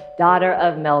Olympia, daughter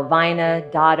of Melvina,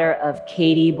 daughter of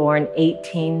Katie, born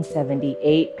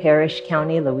 1878, Parrish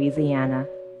County, Louisiana.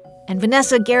 And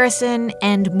Vanessa Garrison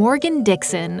and Morgan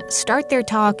Dixon start their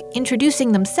talk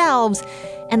introducing themselves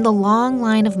and the long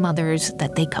line of mothers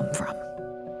that they come from.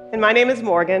 And my name is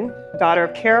Morgan, daughter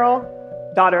of Carol,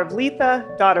 daughter of Letha,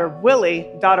 daughter of Willie,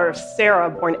 daughter of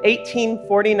Sarah, born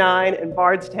 1849 in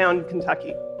Bardstown,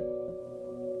 Kentucky.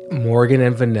 Morgan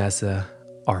and Vanessa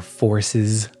are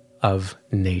forces of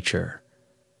nature.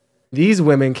 These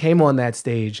women came on that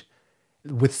stage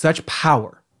with such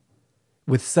power,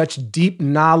 with such deep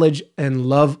knowledge and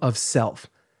love of self.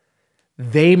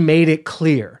 They made it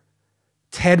clear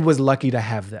Ted was lucky to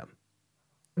have them.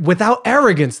 Without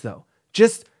arrogance, though,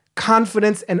 just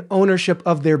confidence and ownership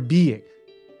of their being.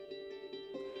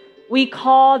 We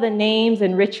call the names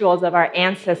and rituals of our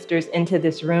ancestors into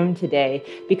this room today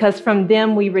because from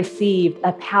them we received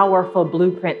a powerful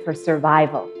blueprint for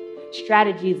survival,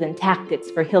 strategies and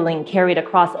tactics for healing carried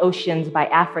across oceans by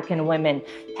African women,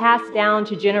 passed down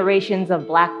to generations of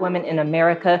Black women in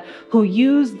America who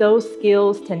used those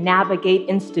skills to navigate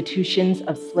institutions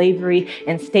of slavery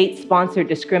and state-sponsored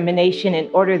discrimination in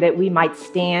order that we might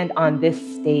stand on this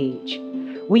stage.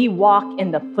 We walk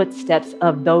in the footsteps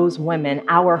of those women,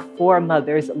 our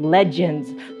foremothers, legends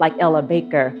like Ella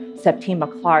Baker, Septima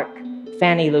Clark,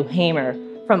 Fannie Lou Hamer,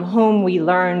 from whom we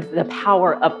learned the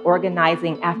power of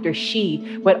organizing after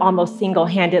she would almost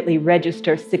single-handedly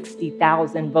register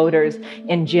 60,000 voters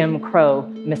in Jim Crow,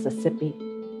 Mississippi.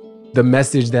 The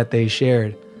message that they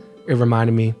shared, it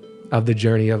reminded me of the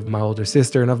journey of my older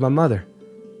sister and of my mother.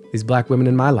 These Black women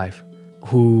in my life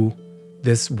who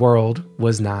this world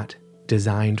was not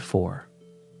designed for,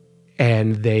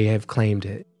 and they have claimed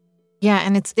it. Yeah,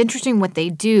 and it's interesting what they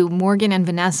do. Morgan and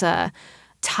Vanessa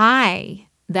tie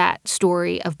that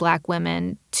story of Black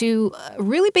women to a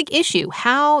really big issue,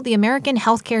 how the American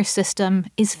healthcare system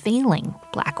is failing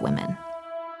Black women.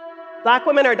 Black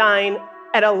women are dying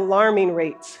at alarming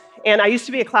rates. And I used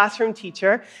to be a classroom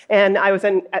teacher, and I was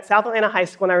at South Atlanta High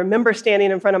School, and I remember standing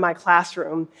in front of my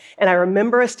classroom, and I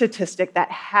remember a statistic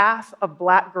that half of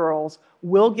Black girls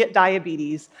will get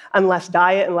diabetes unless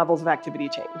diet and levels of activity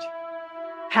change.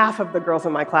 Half of the girls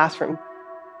in my classroom.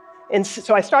 And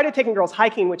so I started taking girls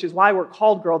hiking, which is why we're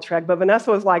called Girl Trek, but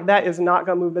Vanessa was like, that is not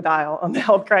going to move the dial on the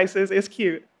health crisis. It's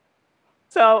cute.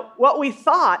 So what we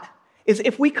thought is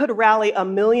if we could rally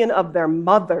 1 million of their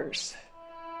mothers.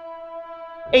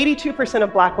 82%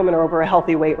 of Black women are over a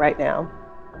healthy weight right now.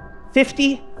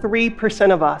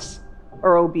 53% of us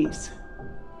are obese.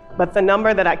 But the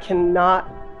number that I cannot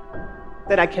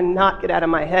get out of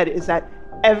my head is that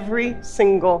every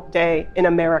single day in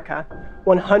America,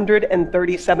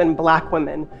 137 Black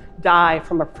women die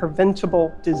from a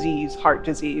preventable disease, heart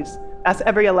disease. That's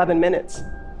every 11 minutes.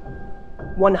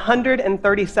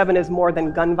 137 is more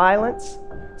than gun violence,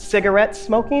 cigarette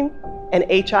smoking, and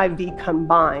HIV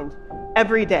combined.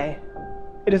 Every day.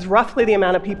 It is roughly the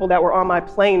amount of people that were on my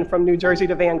plane from New Jersey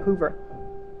to Vancouver.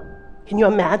 Can you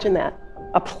imagine that?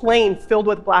 A plane filled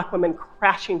with Black women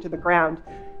crashing to the ground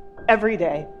every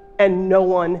day, and no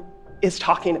one is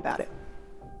talking about it.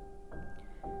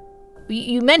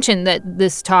 You mentioned that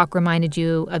this talk reminded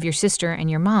you of your sister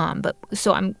and your mom, but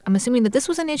so I'm assuming that this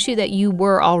was an issue that you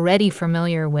were already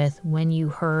familiar with when you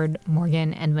heard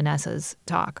Morgan and Vanessa's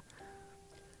talk.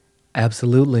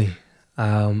 Absolutely.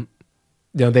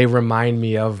 They remind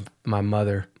me of my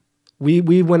mother.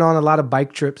 We went on a lot of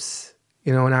bike trips,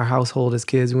 in our household as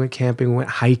kids. We went camping, we went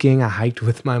hiking. I hiked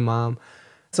with my mom.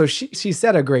 So she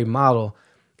set a great model.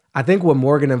 I think what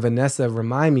Morgan and Vanessa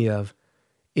remind me of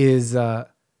is that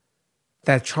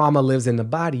trauma lives in the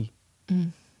body.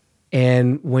 Mm.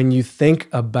 And when you think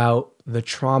about the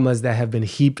traumas that have been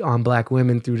heaped on Black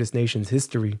women through this nation's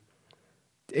history,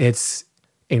 it's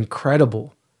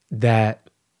incredible that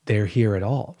they're here at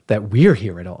all, that we're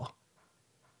here at all.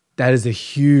 That is a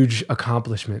huge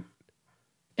accomplishment.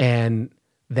 And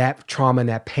that trauma and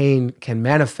that pain can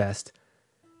manifest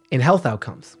in health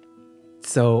outcomes.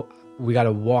 So we got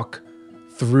to walk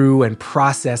through and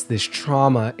process this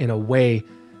trauma in a way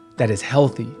that is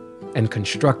healthy, and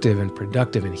constructive and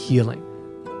productive and healing.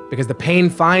 Because the pain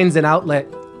finds an outlet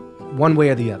one way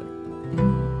or the other.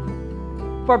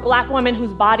 For Black women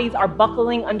whose bodies are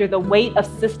buckling under the weight of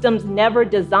systems never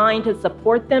designed to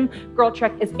support them, Girl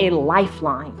Trek is a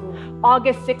lifeline.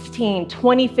 August 16,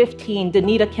 2015,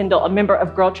 Danita Kendall, a member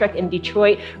of Girl Trek in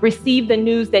Detroit, received the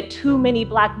news that too many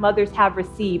Black mothers have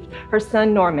received. Her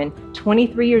son, Norman,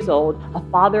 23 years old, a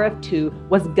father of 2,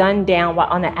 was gunned down while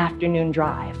on an afternoon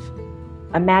drive.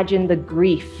 Imagine the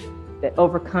grief that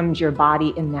overcomes your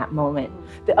body in that moment,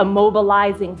 the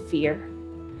immobilizing fear.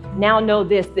 Now know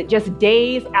this, that just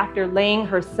days after laying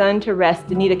her son to rest,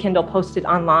 Danita Kendall posted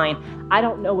online, "I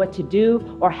don't know what to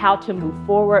do or how to move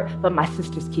forward, but my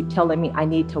sisters keep telling me I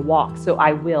need to walk, so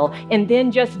I will." And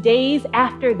then just days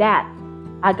after that,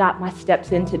 "I got my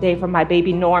steps in today for my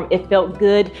baby Norm. It felt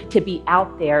good to be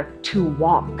out there to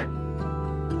walk."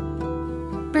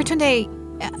 Baratunde,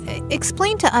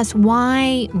 explain to us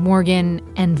why Morgan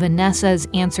and Vanessa's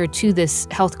answer to this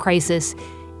health crisis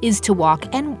is to walk,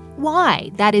 and why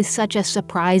that is such a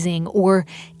surprising or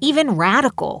even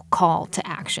radical call to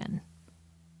action.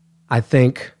 I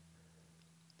think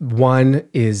one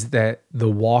is that the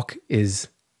walk is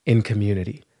in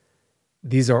community.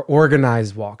 These are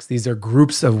organized walks. These are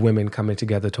groups of women coming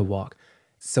together to walk.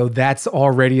 So that's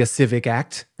already a civic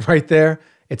act right there.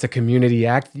 It's a community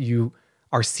act. You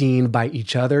are seen by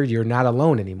each other. You're not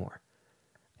alone anymore.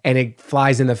 And it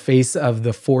flies in the face of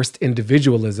the forced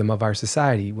individualism of our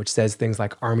society, which says things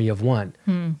like army of one.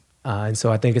 And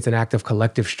so I think it's an act of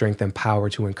collective strength and power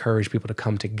to encourage people to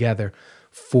come together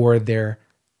for their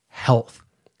health.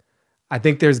 I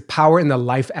think there's power in the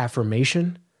life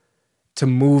affirmation to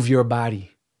move your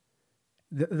body.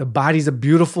 The body's a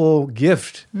beautiful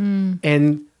gift.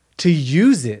 And to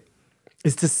use it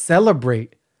is to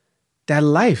celebrate that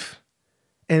life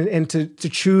and to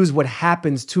choose what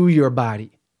happens to your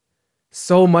body.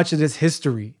 So much of this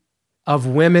history of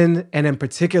women, and in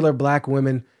particular Black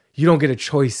women, you don't get a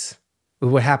choice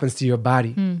with what happens to your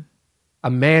body. A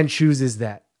man chooses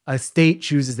that. A state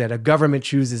chooses that. A government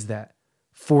chooses that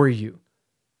for you.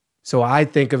 So I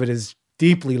think of it as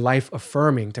deeply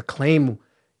life-affirming to claim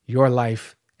your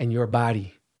life and your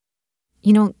body.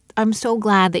 You know, I'm so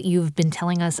glad that you've been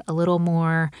telling us a little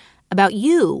more about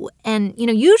you. And, you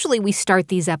know, usually we start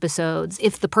these episodes,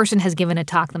 if the person has given a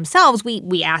talk themselves,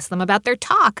 we ask them about their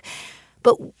talk.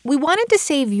 But we wanted to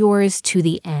save yours to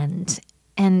the end.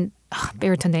 And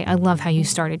Baratunde, I love how you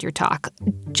started your talk.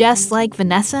 Just like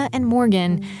Vanessa and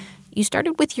Morgan, you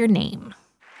started with your name.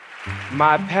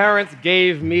 My parents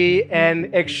gave me an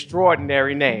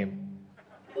extraordinary name.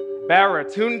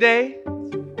 Baratunde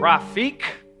Rafik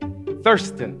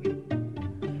Thurston.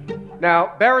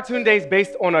 Now, Baratunde is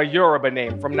based on a Yoruba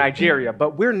name from Nigeria,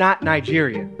 but we're not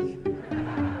Nigerian.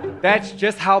 That's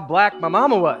just how Black my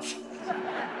mama was.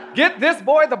 Get this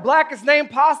boy the blackest name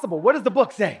possible. What does the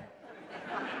book say?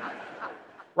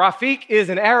 Rafik is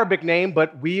an Arabic name,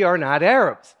 but we are not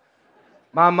Arabs.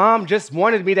 My mom just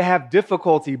wanted me to have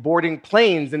difficulty boarding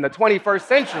planes in the 21st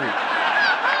century.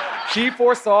 She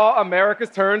foresaw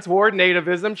America's turn toward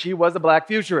nativism. She was a Black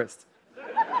futurist.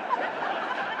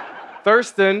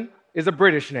 Thurston is a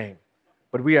British name,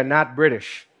 but we are not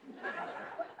British.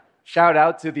 Shout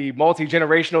out to the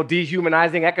multi-generational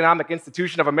dehumanizing economic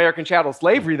institution of American chattel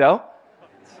slavery, though.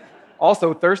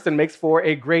 Also, Thurston makes for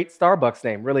a great Starbucks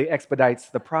name, really expedites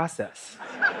the process.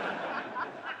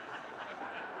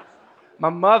 My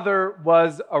mother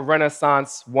was a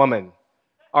Renaissance woman.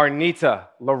 Arnita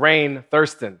Lorraine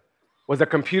Thurston was a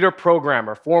computer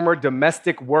programmer, former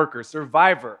domestic worker,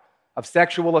 survivor of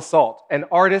sexual assault, an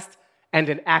artist, and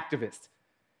an activist.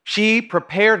 She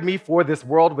prepared me for this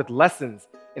world with lessons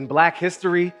in Black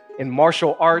history, in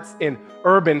martial arts, in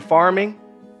urban farming.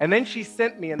 And then she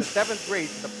sent me in the 7th grade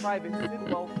to the private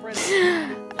Sidwell Friends.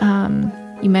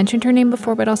 You mentioned her name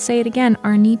before, but I'll say it again.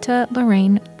 Arnita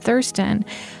Lorraine Thurston.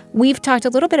 We've talked a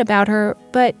little bit about her,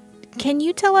 but can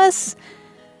you tell us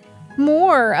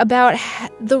more about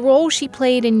the role she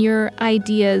played in your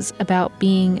ideas about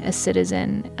being a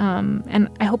citizen? And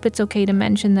I hope it's okay to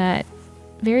mention that,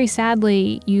 very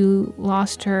sadly, you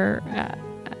lost her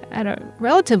at a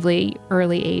relatively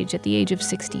early age, at the age of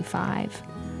 65.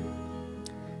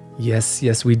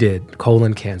 Yes, we did.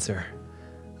 Colon cancer.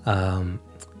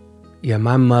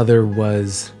 My mother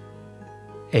was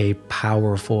a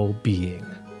powerful being.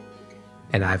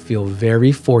 And I feel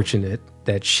very fortunate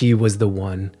that she was the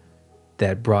one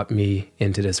that brought me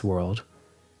into this world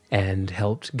and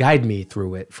helped guide me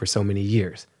through it for so many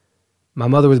years. My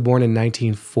mother was born in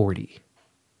 1940,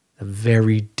 a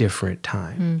very different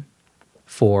time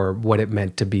for what it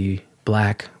meant to be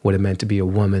Black, what it meant to be a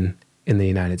woman in the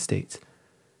United States.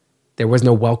 There was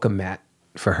no welcome mat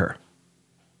for her.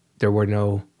 There were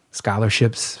no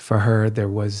scholarships for her. There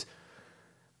was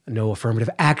no affirmative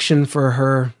action for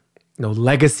her, no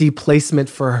legacy placement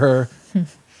for her.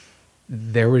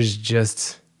 There was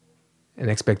just an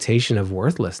expectation of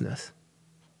worthlessness,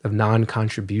 of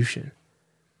non-contribution.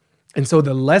 And so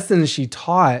the lessons she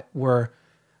taught were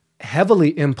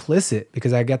heavily implicit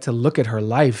because I got to look at her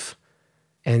life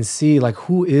and see, like,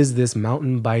 who is this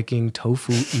mountain biking,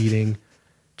 tofu eating,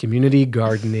 community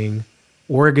gardening,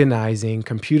 organizing,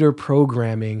 computer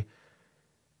programming,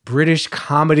 British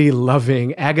comedy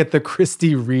loving, Agatha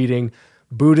Christie reading,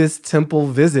 Buddhist temple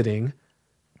visiting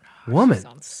woman.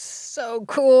 Sounds so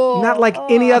cool. Not like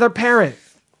any other parent.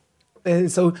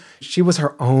 And so she was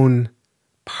her own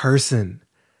person.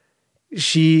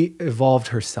 She evolved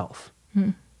herself.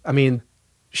 I mean,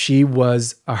 she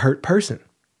was a hurt person.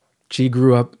 She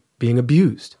grew up being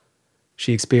abused.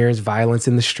 She experienced violence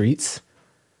in the streets.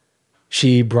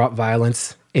 She brought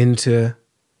violence into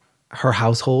her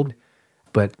household,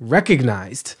 but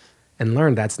recognized and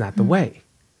learned that's not the way.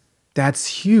 That's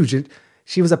huge.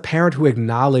 She was a parent who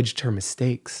acknowledged her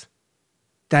mistakes.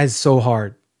 That is so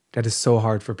hard. That is so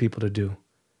hard for people to do.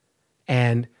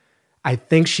 And I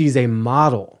think she's a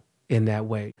model in that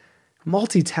way.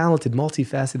 Multi-talented,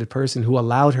 multifaceted person who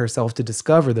allowed herself to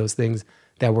discover those things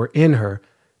that were in her,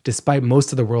 despite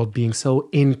most of the world being so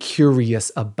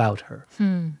incurious about her.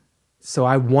 So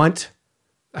I want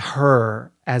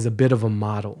her as a bit of a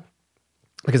model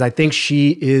because I think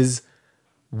she is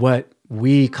what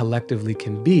we collectively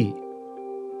can be.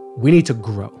 We need to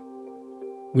grow.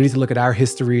 We need to look at our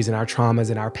histories and our traumas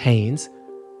and our pains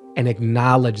and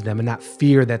acknowledge them and not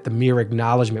fear that the mere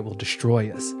acknowledgement will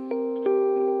destroy us.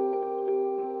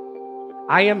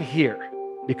 I am here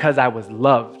because I was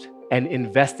loved and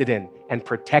invested in and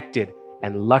protected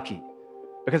and lucky.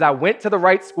 Because I went to the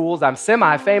right schools, I'm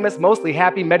semi-famous, mostly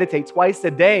happy, meditate twice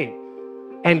a day.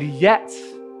 And yet,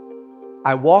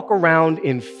 I walk around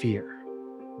in fear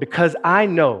because I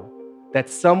know that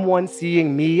someone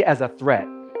seeing me as a threat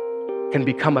can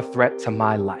become a threat to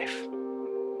my life.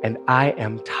 And I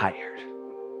am tired.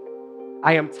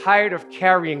 I am tired of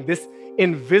carrying this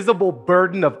invisible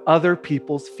burden of other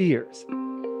people's fears.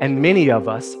 And many of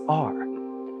us are.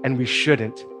 And we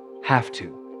shouldn't have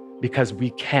to, because we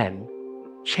can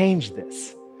change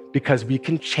this, because we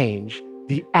can change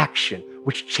the action,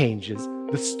 which changes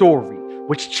the story,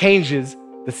 which changes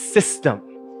the system.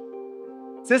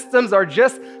 Systems are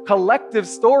just collective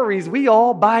stories we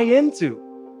all buy into.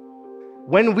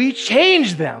 When we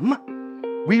change them,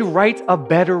 we write a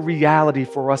better reality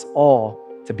for us all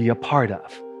to be a part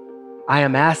of. I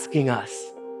am asking us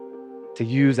to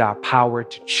use our power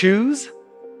to choose.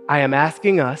 I am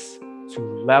asking us to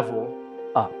level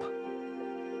up.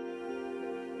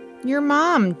 Your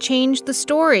mom changed the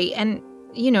story, and,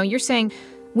 you're saying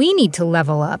we need to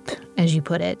level up, as you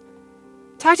put it.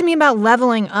 Talk to me about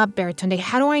leveling up, Baratunde.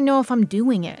 How do I know if I'm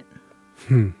doing it?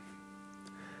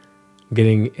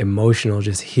 Getting emotional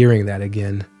just hearing that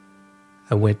again.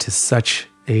 I went to such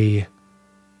a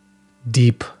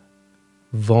deep,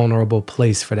 vulnerable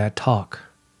place for that talk.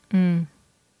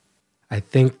 I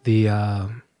think the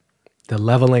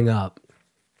leveling up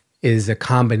is a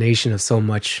combination of so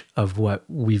much of what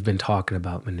we've been talking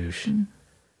about, Manoush.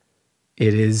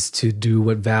 It is to do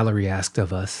what Valerie asked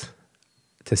of us,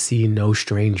 to see no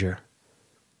stranger,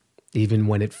 even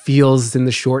when it feels in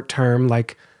the short term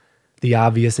like the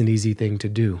obvious and easy thing to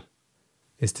do,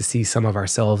 is to see some of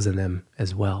ourselves in them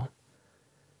as well.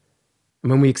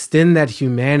 And when we extend that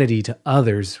humanity to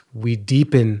others, we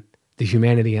deepen the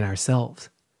humanity in ourselves.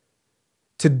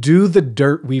 To do the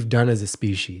dirt we've done as a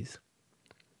species,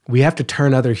 we have to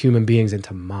turn other human beings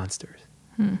into monsters.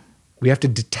 We have to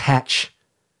detach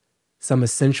some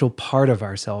essential part of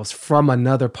ourselves from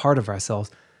another part of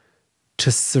ourselves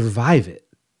to survive it.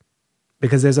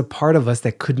 Because there's a part of us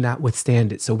that could not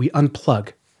withstand it. So we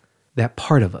unplug that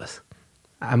part of us.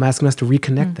 I'm asking us to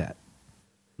reconnect that.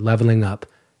 Leveling up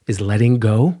is letting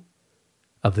go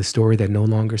of the story that no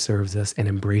longer serves us and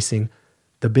embracing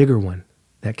the bigger one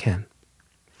that can.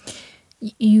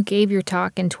 You gave your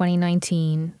talk in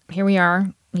 2019. Here we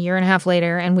are, a year and a half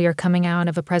later, and we are coming out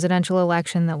of a presidential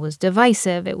election that was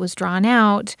divisive. It was drawn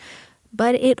out,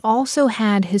 but it also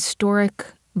had historic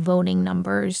voting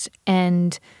numbers.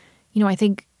 And, I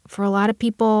think for a lot of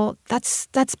people, that's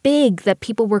big, that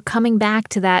people were coming back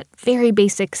to that very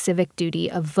basic civic duty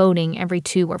of voting every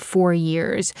 2 or 4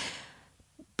 years.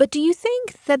 But do you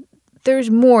think that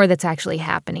there's more that's actually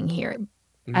happening here?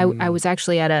 I was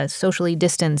actually at a socially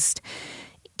distanced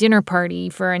dinner party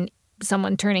for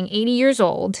someone turning 80 years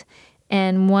old,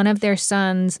 and one of their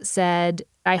sons said,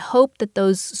 I hope that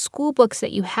those school books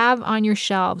that you have on your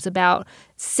shelves about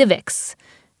civics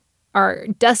are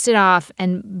dusted off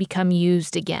and become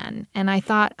used again. And I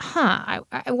thought, I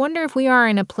wonder if we are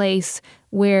in a place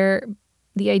where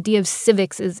the idea of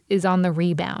civics is on the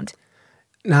rebound.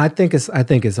 No, I think it's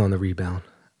on the rebound.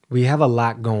 We have a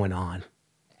lot going on,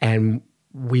 and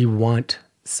we want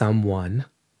someone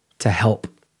to help.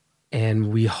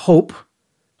 And we hope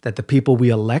that the people we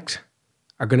elect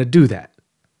are going to do that.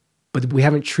 But we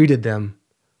haven't treated them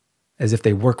as if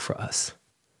they work for us.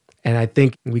 And I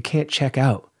think we can't check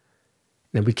out.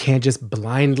 And we can't just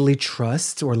blindly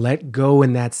trust or let go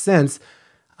in that sense.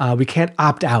 We can't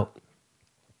opt out.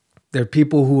 There are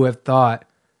people who have thought,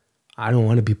 I don't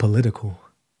want to be political.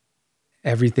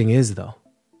 Everything is, though.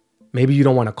 Maybe you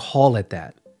don't want to call it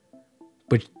that.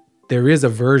 But there is a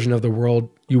version of the world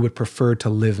you would prefer to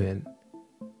live in.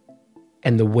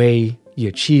 And the way you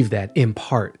achieve that, in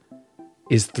part,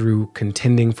 is through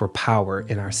contending for power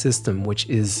in our system, which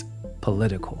is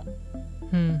political.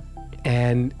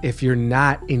 And if you're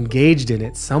not engaged in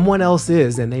it, someone else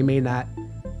is, and they may not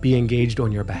be engaged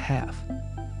on your behalf.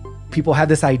 People have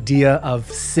this idea of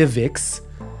civics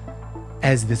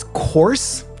as this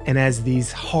course and as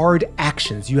these hard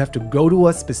actions. You have to go to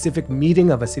a specific meeting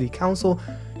of a city council,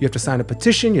 you have to sign a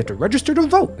petition, you have to register to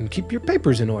vote and keep your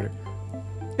papers in order.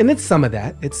 And it's some of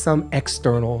that. It's some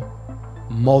external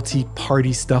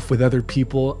multi-party stuff with other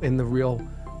people in the real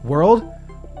world.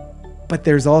 But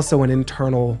there's also an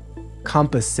internal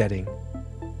compass setting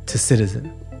to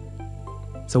citizen.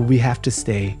 So we have to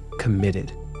stay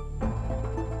committed.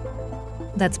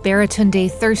 That's Baratunde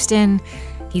Thurston.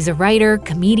 He's a writer,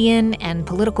 comedian, and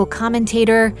political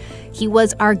commentator. He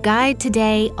was our guide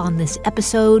today on this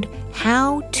episode,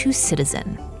 How to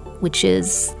Citizen, which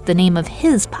is the name of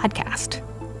his podcast.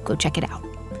 Go check it out.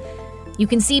 You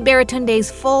can see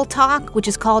Baratunde's full talk, which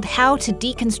is called How to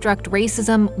Deconstruct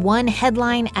Racism, One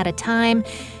Headline at a Time,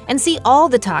 and see all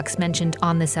the talks mentioned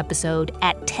on this episode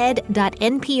at ted.npr.org.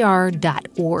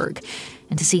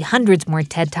 And to see hundreds more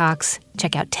TED Talks,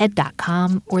 check out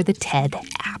TED.com or the TED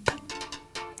app.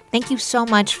 Thank you so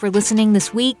much for listening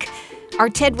this week. Our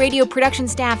TED Radio production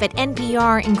staff at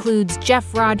NPR includes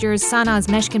Jeff Rogers, Sanaz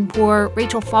Meshkinpour,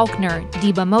 Rachel Faulkner,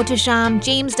 Diba Mohtasham,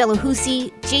 James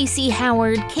Delahousie, J.C.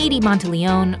 Howard, Katie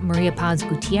Monteleone, Maria Paz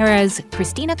Gutierrez,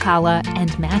 Christina Kala,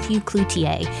 and Matthew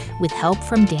Cloutier, with help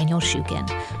from Daniel Shukin.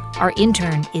 Our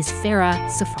intern is Farah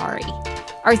Safari.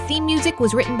 Our theme music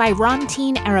was written by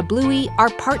Ramteen Arablouei. Our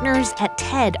partners at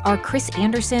TED are Chris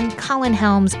Anderson, Colin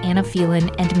Helms, Anna Phelan,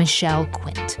 and Michelle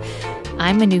Quint.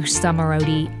 I'm Manoush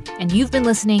Zomorodi, and you've been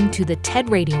listening to the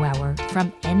TED Radio Hour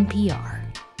from NPR.